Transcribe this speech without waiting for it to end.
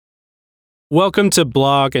Welcome to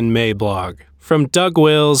Blog and Mablog from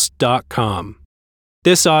DougWills.com.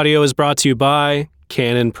 This audio is brought to you by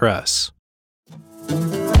Canon Press.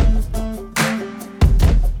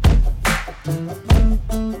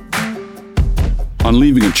 On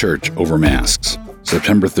leaving a church over masks,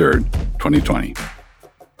 September 3rd, 2020.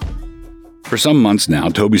 For some months now,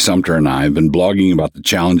 Toby Sumter and I have been blogging about the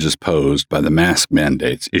challenges posed by the mask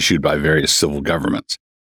mandates issued by various civil governments.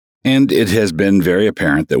 And it has been very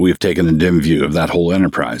apparent that we have taken a dim view of that whole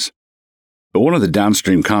enterprise. But one of the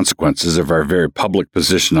downstream consequences of our very public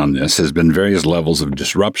position on this has been various levels of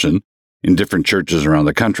disruption in different churches around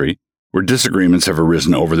the country, where disagreements have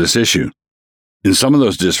arisen over this issue. In some of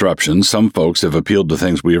those disruptions, some folks have appealed to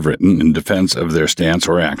things we have written in defense of their stance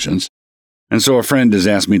or actions, and so a friend has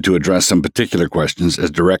asked me to address some particular questions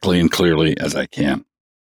as directly and clearly as I can.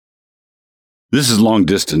 This is long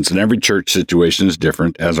distance, and every church situation is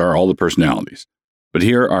different, as are all the personalities. But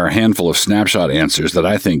here are a handful of snapshot answers that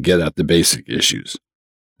I think get at the basic issues.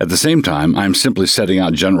 At the same time, I am simply setting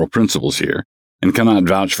out general principles here, and cannot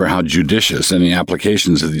vouch for how judicious any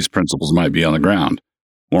applications of these principles might be on the ground.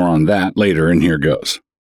 More on that later, and here goes.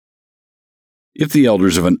 If the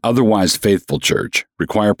elders of an otherwise faithful church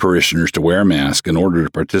require parishioners to wear a mask in order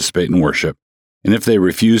to participate in worship, and if they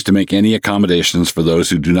refuse to make any accommodations for those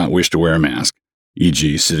who do not wish to wear a mask,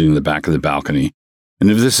 e.g. sitting in the back of the balcony,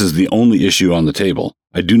 and if this is the only issue on the table,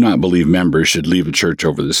 I do not believe members should leave a church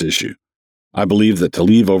over this issue. I believe that to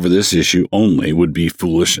leave over this issue only would be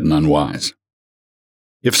foolish and unwise.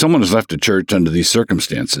 If someone has left a church under these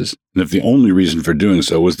circumstances, and if the only reason for doing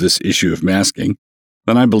so was this issue of masking,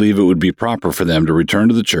 then I believe it would be proper for them to return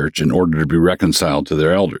to the church in order to be reconciled to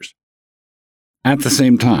their elders. At the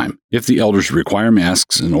same time, if the elders require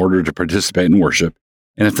masks in order to participate in worship,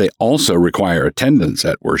 and if they also require attendance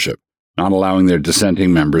at worship, not allowing their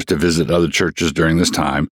dissenting members to visit other churches during this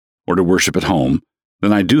time or to worship at home,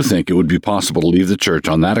 then I do think it would be possible to leave the church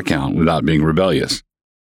on that account without being rebellious.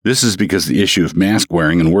 This is because the issue of mask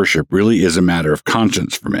wearing in worship really is a matter of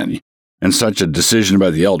conscience for many, and such a decision by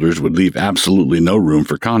the elders would leave absolutely no room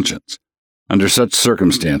for conscience. Under such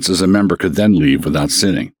circumstances, a member could then leave without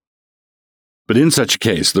sinning. But in such a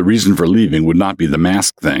case, the reason for leaving would not be the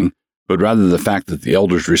mask thing, but rather the fact that the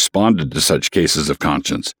elders responded to such cases of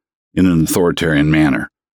conscience in an authoritarian manner,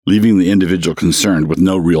 leaving the individual concerned with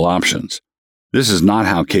no real options. This is not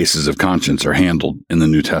how cases of conscience are handled in the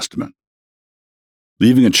New Testament.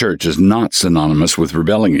 Leaving a church is not synonymous with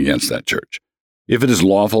rebelling against that church. If it is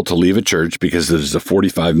lawful to leave a church because it is a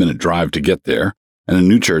 45-minute drive to get there, and a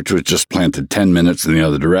new church was just planted 10 minutes in the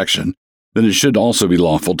other direction, then it should also be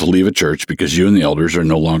lawful to leave a church because you and the elders are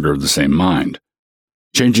no longer of the same mind.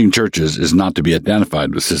 Changing churches is not to be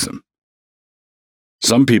identified with schism.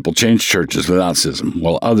 Some people change churches without schism,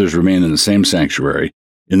 while others remain in the same sanctuary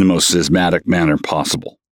in the most schismatic manner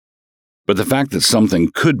possible. But the fact that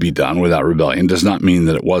something could be done without rebellion does not mean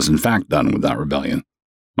that it was in fact done without rebellion.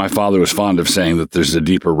 My father was fond of saying that there's a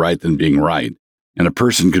deeper right than being right, and a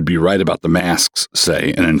person could be right about the masks,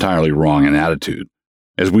 say, and entirely wrong in attitude.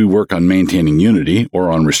 As we work on maintaining unity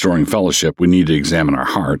or on restoring fellowship, we need to examine our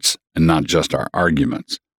hearts and not just our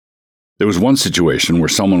arguments. There was one situation where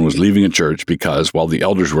someone was leaving a church because, while the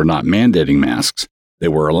elders were not mandating masks, they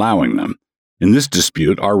were allowing them. In this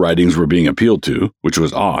dispute, our writings were being appealed to, which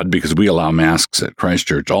was odd because we allow masks at Christ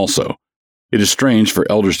Church also. It is strange for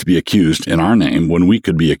elders to be accused in our name when we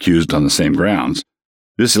could be accused on the same grounds.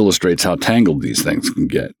 This illustrates how tangled these things can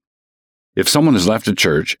get. If someone has left a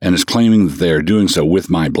church and is claiming that they are doing so with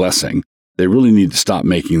my blessing, they really need to stop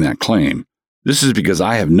making that claim. This is because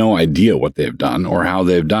I have no idea what they have done or how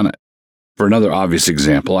they have done it. For another obvious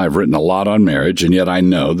example, I've written a lot on marriage, and yet I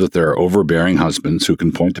know that there are overbearing husbands who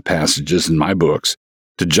can point to passages in my books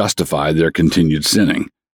to justify their continued sinning.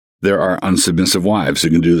 There are unsubmissive wives who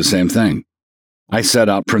can do the same thing. I set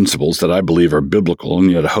out principles that I believe are biblical, and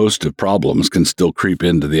yet a host of problems can still creep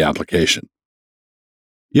into the application.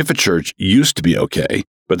 If a church used to be okay,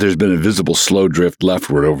 but there's been a visible slow drift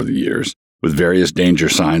leftward over the years, with various danger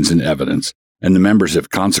signs and evidence, and the members have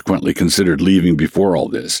consequently considered leaving before all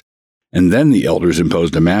this, and then the elders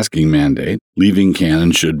imposed a masking mandate, leaving can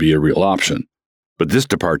and should be a real option. But this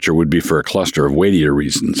departure would be for a cluster of weightier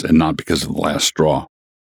reasons and not because of the last straw.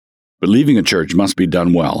 But leaving a church must be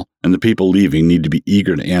done well, and the people leaving need to be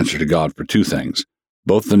eager to answer to God for two things,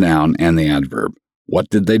 both the noun and the adverb. What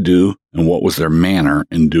did they do, and what was their manner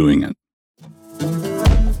in doing it?